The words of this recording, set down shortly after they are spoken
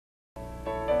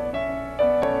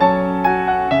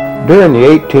During the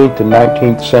 18th and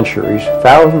 19th centuries,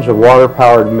 thousands of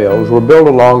water-powered mills were built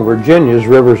along Virginia's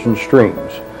rivers and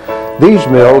streams. These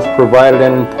mills provided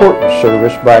an important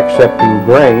service by accepting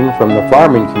grain from the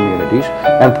farming communities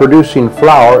and producing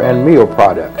flour and meal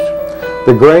products.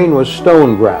 The grain was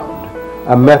stone ground,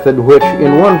 a method which,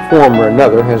 in one form or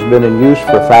another, has been in use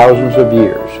for thousands of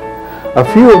years. A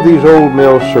few of these old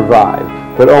mills survive,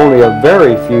 but only a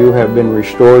very few have been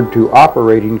restored to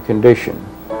operating condition.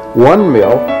 One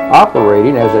mill,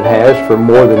 operating as it has for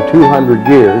more than 200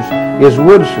 years, is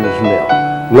Woodson's Mill,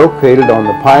 located on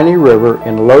the Piney River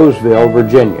in Lowesville,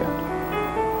 Virginia.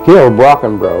 Gil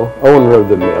Brockenbrough, owner of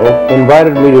the mill,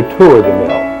 invited me to tour the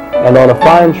mill, and on a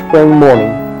fine spring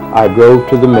morning, I drove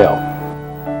to the mill.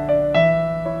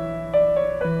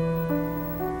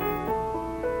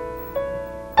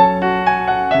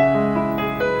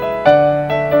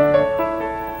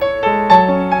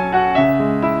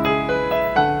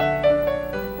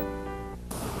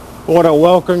 I want to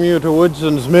welcome you to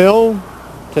Woodson's Mill.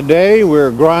 Today we're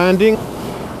grinding.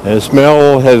 This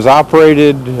mill has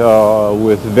operated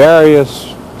with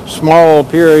various small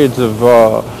periods of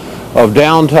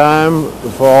downtime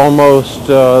for almost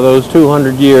those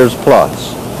 200 years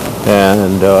plus.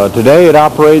 And today it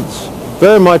operates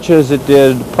very much as it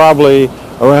did probably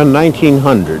around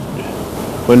 1900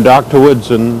 when Dr.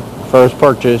 Woodson first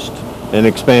purchased and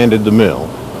expanded the mill.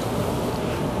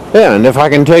 Yeah, and if I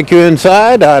can take you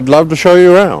inside, I'd love to show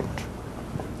you around.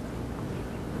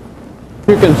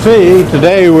 You can see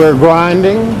today we're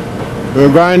grinding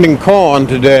corn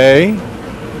today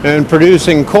and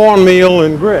producing cornmeal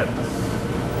and grits.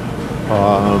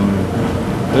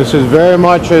 This is very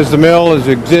much as the mill has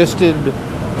existed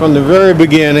from the very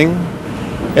beginning.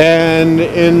 And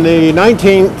in the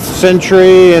 19th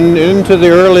century and into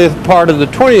the early part of the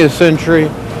 20th century,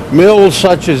 mills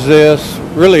such as this,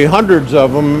 really hundreds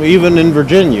of them, even in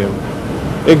Virginia,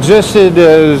 existed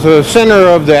as a center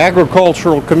of the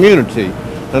agricultural community.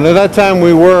 And at that time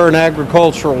we were an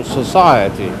agricultural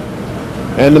society.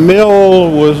 And the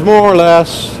mill was more or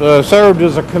less served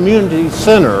as a community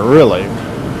center, really,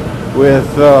 with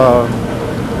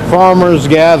farmers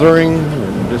gathering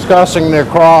and discussing their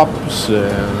crops.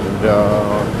 And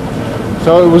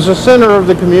so it was a center of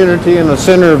the community and a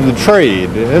center of the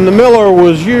trade. And the miller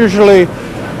was usually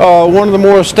one of the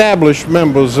more established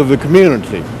members of the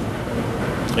community,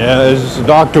 as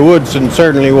Dr. Woodson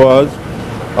certainly was,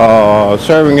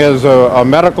 serving as a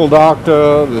medical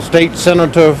doctor, the state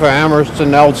senator for Amherst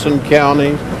and Nelson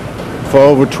counties for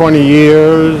over 20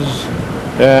 years,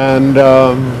 and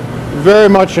very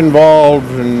much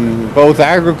involved in both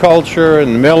agriculture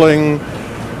and milling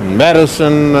and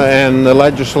medicine and the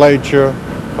legislature,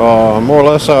 more or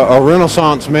less a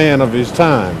Renaissance man of his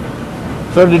time.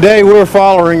 So today we're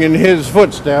following in his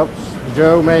footsteps,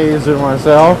 Joe Mays and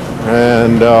myself,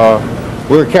 and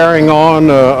we're carrying on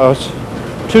a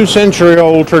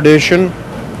 2-century-old tradition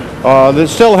that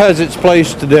still has its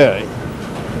place today.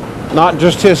 Not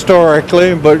just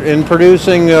historically, but in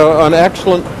producing an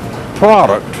excellent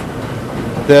product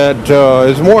that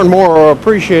is more and more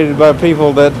appreciated by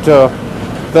people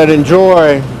that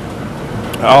enjoy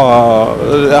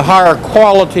higher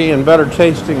quality and better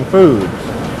tasting foods.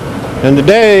 And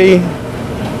today,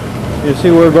 you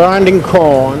see we're grinding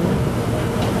corn,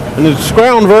 and it's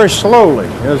ground very slowly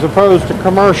as opposed to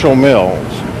commercial mills.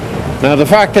 Now the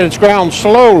fact that it's ground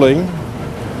slowly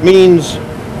means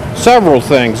several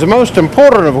things, the most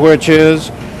important of which is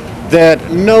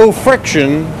that no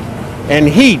friction and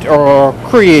heat are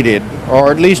created,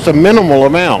 or at least a minimal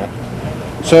amount,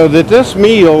 so that this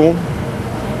meal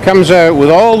comes out with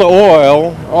all the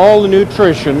oil, all the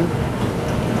nutrition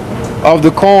of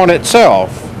the corn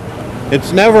itself.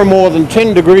 It's never more than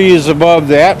 10 degrees above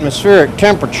the atmospheric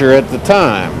temperature at the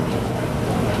time.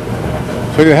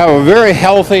 So you have a very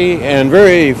healthy and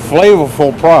very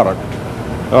flavorful product.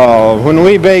 When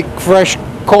we bake fresh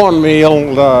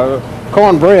cornmeal,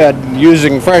 cornbread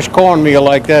using fresh cornmeal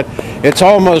like that, it's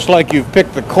almost like you've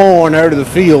picked the corn out of the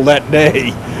field that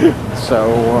day. So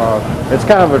it's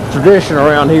kind of a tradition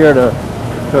around here to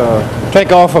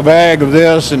take off a bag of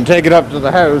this and take it up to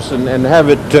the house and have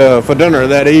it for dinner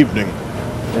that evening.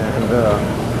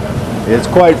 And it's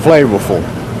quite flavorful.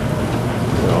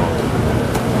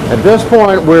 At this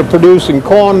point we're producing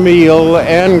cornmeal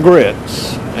and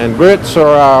grits. And grits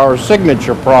are our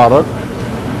signature product.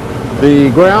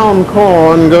 The ground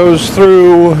corn goes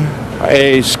through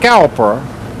a scalper,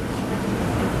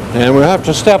 and we have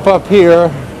to step up here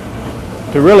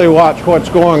to really watch what's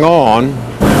going on.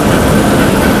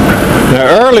 Now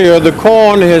earlier the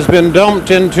corn has been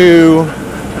dumped into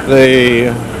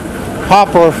the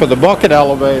hopper for the bucket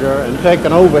elevator and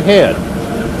taken overhead.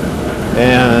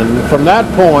 And from that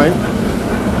point,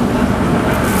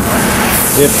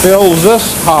 it fills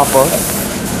this hopper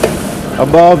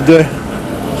above the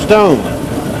stone.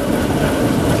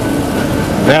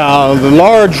 Now, the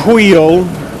large wheel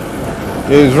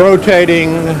is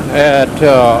rotating at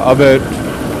about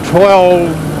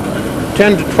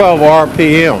 10 to 12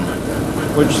 RPM,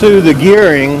 which through the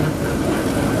gearing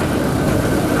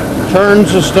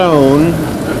turns the stone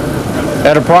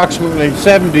at approximately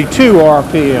 72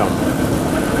 RPM.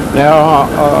 Now,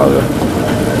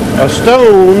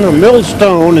 a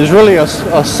millstone is really a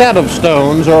set of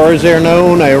stones, or as they're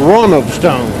known, a run of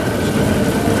stones.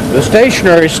 The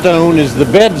stationary stone is the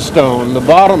bed stone, the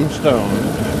bottom stone.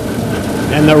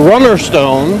 And the runner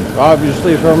stone,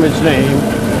 obviously from its name,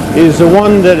 is the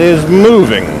one that is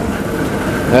moving.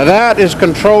 Now that is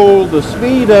controlled, the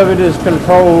speed of it is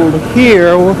controlled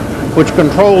here, which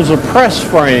controls the press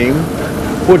frame,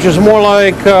 which is more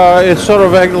like, it's sort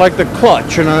of like the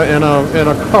clutch in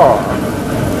a car.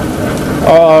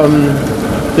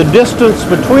 The distance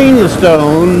between the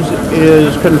stones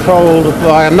is controlled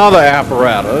by another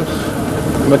apparatus,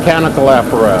 mechanical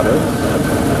apparatus,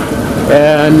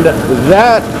 and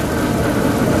that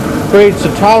creates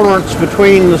a tolerance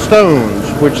between the stones,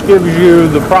 which gives you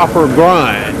the proper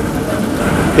grind.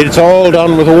 It's all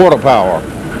done with water power.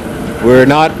 We're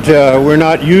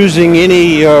not using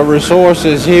any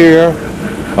resources here.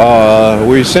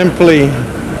 We simply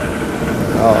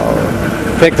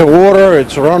take the water,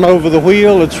 it's run over the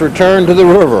wheel, it's returned to the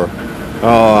river.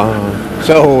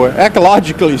 So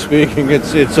ecologically speaking,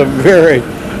 it's a very,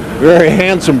 very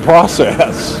handsome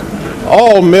process.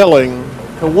 All milling,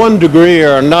 to one degree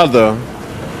or another,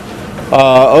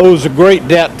 owes a great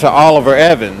debt to Oliver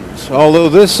Evans. Although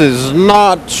this is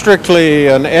not strictly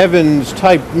an Evans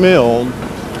type mill,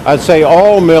 I'd say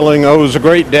all milling owes a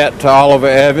great debt to Oliver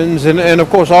Evans, and of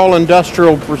course all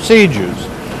industrial procedures.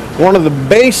 One of the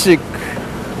basic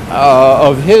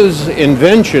of his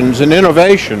inventions and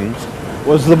innovations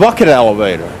was the bucket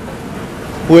elevator,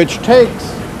 which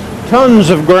takes tons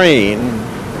of grain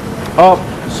up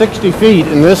 60 feet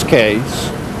in this case,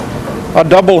 a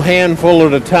double handful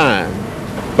at a time,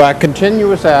 by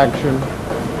continuous action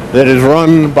that is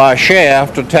run by a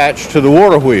shaft attached to the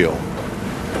water wheel.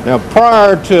 Now,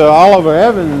 prior to Oliver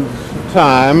Evans'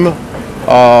 time,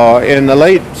 in the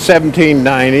late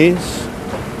 1790s,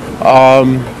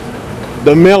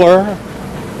 the miller,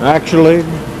 actually,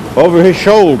 over his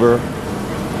shoulder,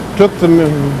 took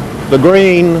the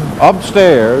grain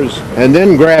upstairs, and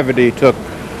then gravity took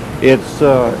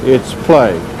its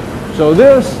play. So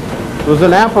this was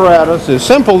an apparatus, as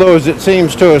simple though as it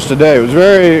seems to us today. It was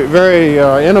very, very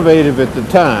innovative at the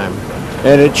time,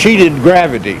 and it cheated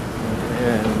gravity.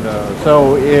 And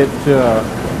so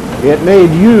it made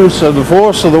use of the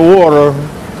force of the water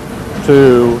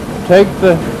to take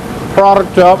the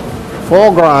product up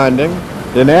for grinding,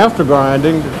 then after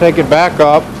grinding to take it back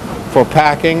up for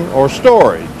packing or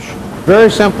storage. Very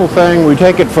simple thing. We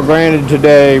take it for granted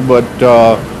today, but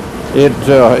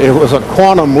it was a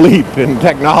quantum leap in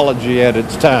technology at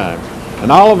its time.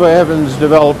 And Oliver Evans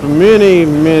developed many,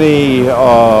 many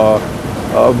of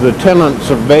the tenets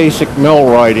of basic mill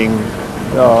writing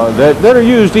that are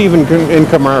used even in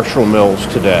commercial mills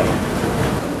today.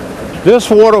 This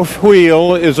water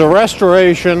wheel is a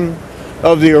restoration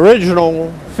of the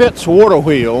original Fitz water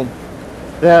wheel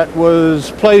that was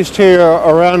placed here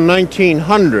around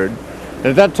 1900.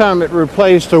 At that time it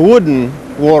replaced a wooden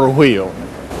water wheel.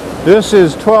 This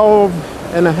is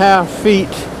 12.5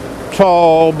 feet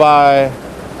tall by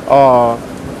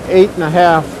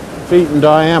 8.5 feet in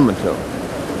diameter.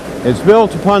 It's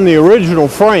built upon the original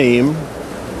frame,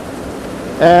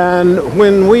 and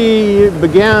when we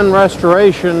began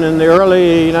restoration in the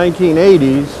early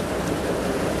 1980s,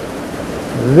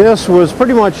 this was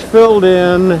pretty much filled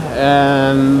in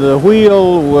and the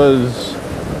wheel was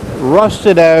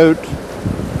rusted out.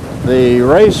 The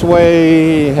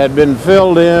raceway had been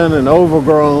filled in and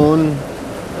overgrown.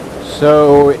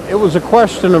 So it was a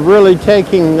question of really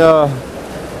taking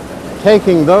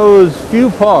those few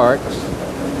parts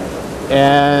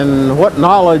and what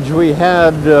knowledge we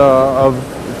had of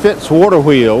Fitz water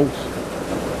wheels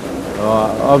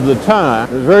of the time.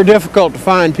 It was very difficult to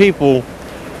find people,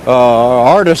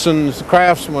 artisans,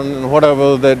 craftsmen, and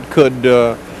whatever, that could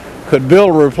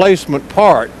build replacement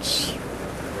parts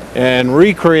and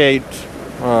recreate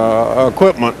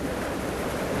equipment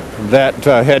that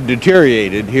had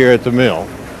deteriorated here at the mill.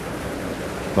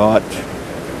 But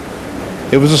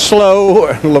it was a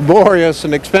slow, laborious,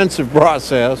 and expensive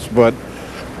process, but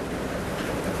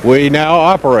we now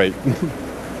operate.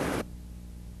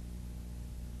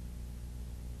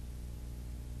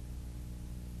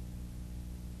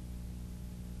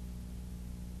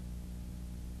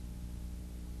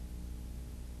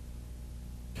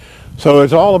 So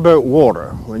it's all about water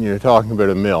when you're talking about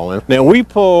a mill. Now we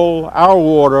pull our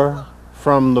water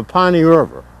from the Piney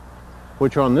River,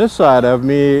 which on this side of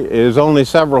me is only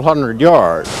several hundred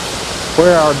yards.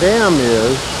 Where our dam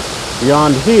is,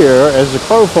 beyond here, as the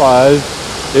crow flies,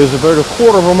 is about a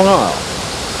quarter of a mile.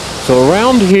 So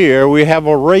around here we have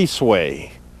a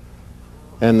raceway,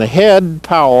 and the head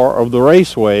power of the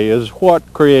raceway is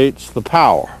what creates the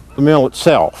power, the mill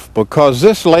itself, because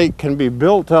this lake can be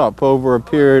built up over a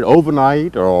period,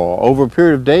 overnight or over a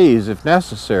period of days if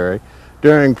necessary,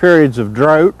 during periods of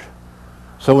drought.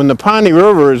 So when the Piney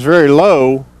River is very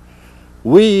low,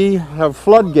 we have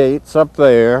floodgates up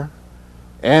there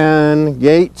and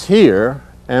gates here,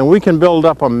 and we can build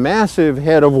up a massive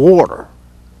head of water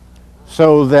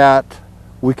so that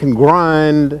we can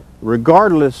grind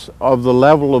regardless of the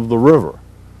level of the river.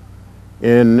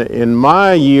 In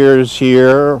my years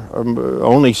here,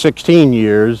 only 16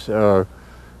 years,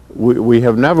 we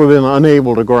have never been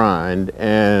unable to grind,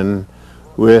 and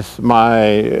with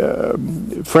my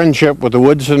friendship with the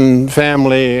Woodson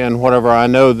family and whatever, I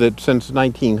know that since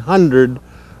 1900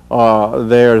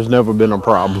 there's never been a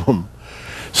problem.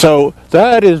 So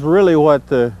that is really what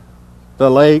the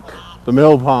lake, the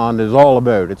mill pond, is all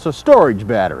about. It's a storage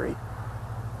battery,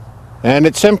 and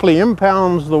it simply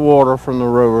impounds the water from the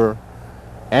river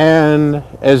and,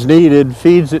 as needed,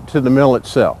 feeds it to the mill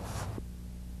itself.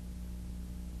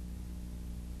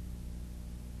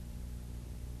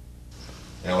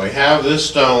 Now we have this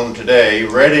stone today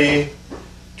ready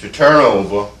to turn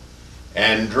over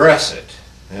and dress it.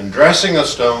 And dressing a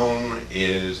stone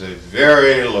is a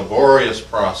very laborious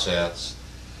process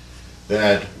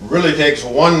that really takes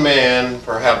one man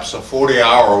perhaps a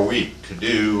 40-hour week to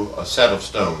do a set of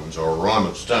stones or a run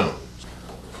of stones.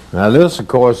 Now this, of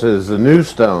course, is the new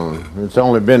stone. It's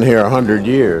only been here 100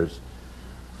 years.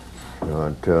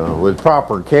 But with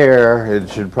proper care, it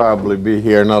should probably be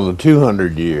here another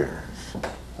 200 years.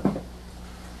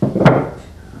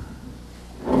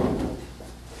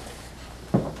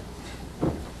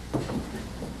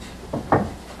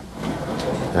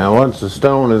 Now once the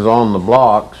stone is on the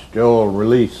blocks, Joe will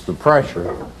release the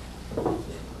pressure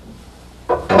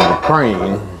from the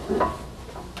crane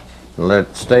and let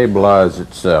it stabilize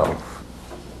itself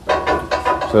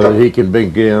so that he can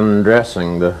begin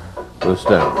dressing the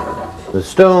stone. The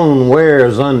stone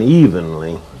wears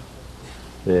unevenly.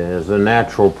 There's a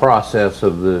natural process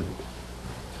of the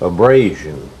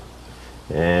abrasion,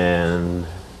 and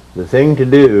the thing to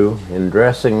do in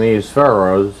dressing these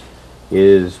furrows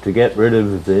is to get rid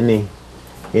of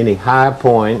any high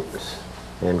points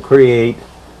and create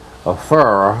a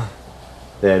furrow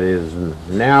that is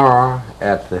narrow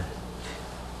at the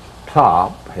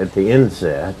top, at the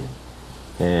inset,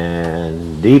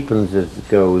 and deepens as it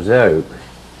goes out.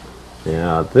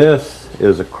 Now this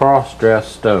is a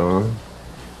cross-dressed stone,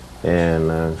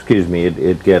 and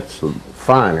it gets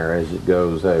finer as it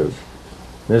goes out.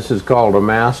 This is called a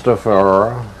master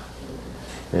furrow,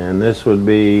 and this would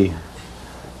be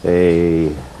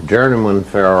a journeyman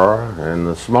furrow, and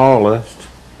the smallest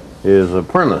is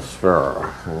apprentice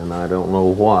furrow, and I don't know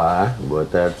why,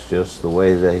 but that's just the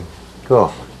way they call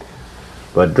it.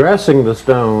 But dressing the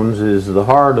stones is the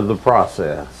heart of the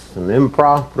process. An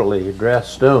improperly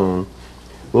dressed stone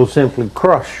will simply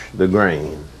crush the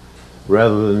grain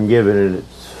rather than giving it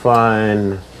its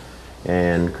fine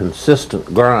and consistent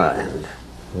grind.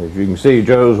 As you can see,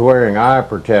 Joe's wearing eye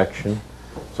protection,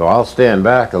 so I'll stand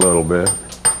back a little bit.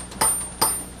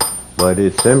 But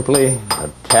it's simply a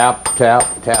tap, tap,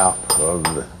 tap of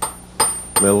the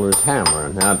miller's hammer.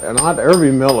 Now, not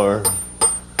every miller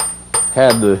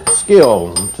had the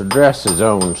skill to dress his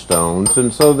own stones,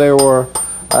 and so there were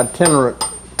itinerant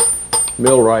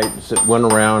millwrights that went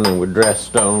around and would dress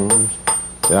stones.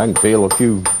 I can feel a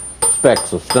few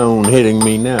specks of stone hitting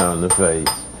me now in the face.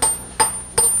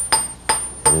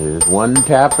 It is one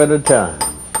tap at a time.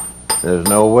 There's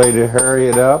no way to hurry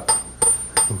it up.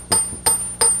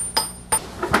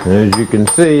 As you can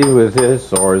see with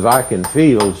this, or as I can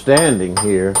feel standing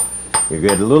here, you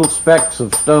get little specks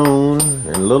of stone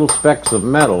and little specks of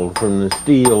metal from the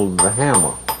steel of the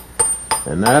hammer.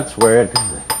 And that's where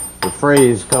the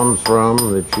phrase comes from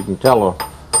that you can tell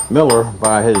a miller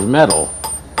by his metal,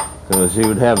 because he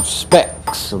would have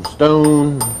specks of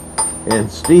stone and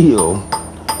steel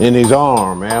in his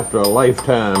arm after a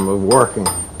lifetime of working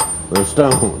with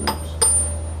stones.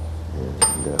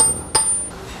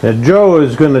 And Joe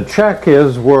is going to check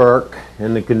his work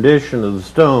and the condition of the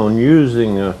stone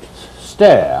using a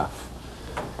staff,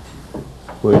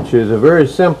 which is a very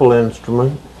simple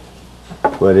instrument,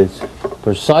 but it's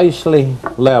precisely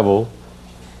level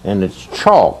and it's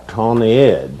chalked on the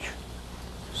edge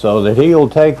so that he'll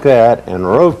take that and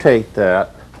rotate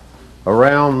that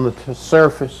around the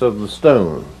surface of the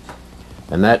stone.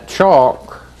 And that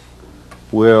chalk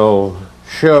will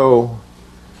show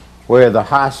where the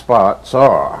high spots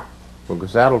are,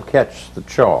 because that'll catch the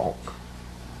chalk.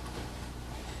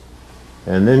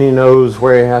 And then he knows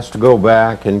where he has to go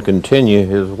back and continue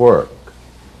his work.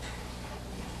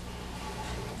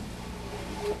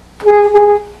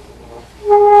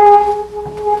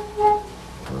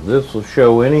 This will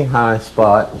show any high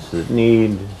spots that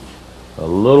need a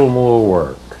little more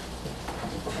work.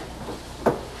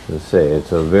 As I say,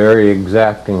 it's a very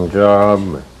exacting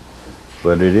job,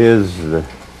 but it is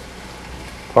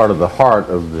part of the heart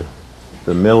of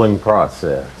the milling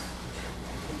process.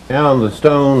 Now the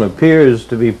stone appears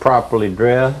to be properly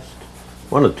dressed.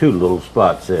 One or two little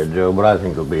spots there, Joe, but I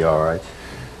think it'll be all right.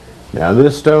 Now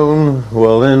this stone,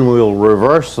 well, then we'll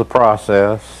reverse the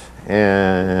process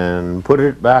and put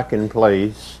it back in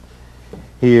place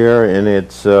here in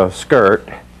its skirt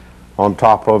on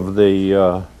top of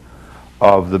the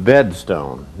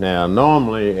bedstone. Now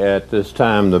normally at this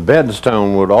time the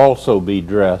bedstone would also be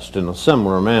dressed in a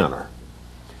similar manner,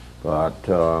 but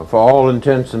for all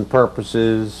intents and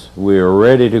purposes we are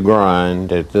ready to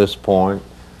grind at this point.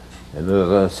 And as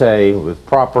I say, with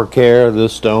proper care,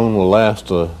 this stone will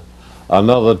last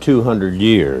another 200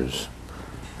 years,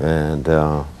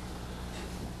 and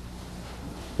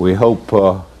we hope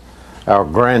our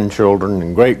grandchildren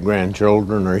and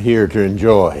great-grandchildren are here to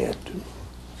enjoy it.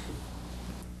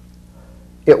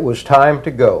 It was time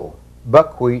to go.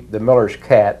 Buckwheat, the miller's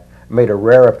cat, made a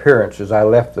rare appearance as I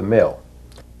left the mill.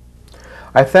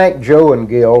 I thanked Joe and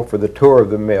Gil for the tour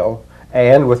of the mill,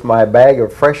 and with my bag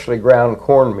of freshly ground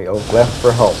cornmeal left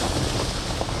for home.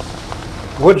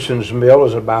 Woodson's mill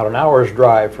is about an hour's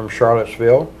drive from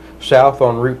Charlottesville, south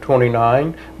on Route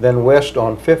 29, then west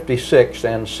on 56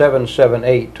 and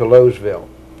 778 to Lowesville.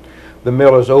 The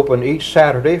mill is open each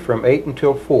Saturday from 8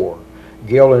 until 4.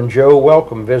 Gil and Joe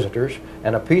welcome visitors,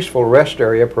 and a peaceful rest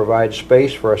area provides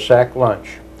space for a sack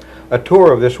lunch. A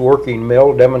tour of this working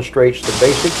mill demonstrates the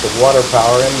basics of water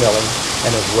power and milling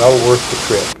and is well worth the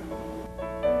trip.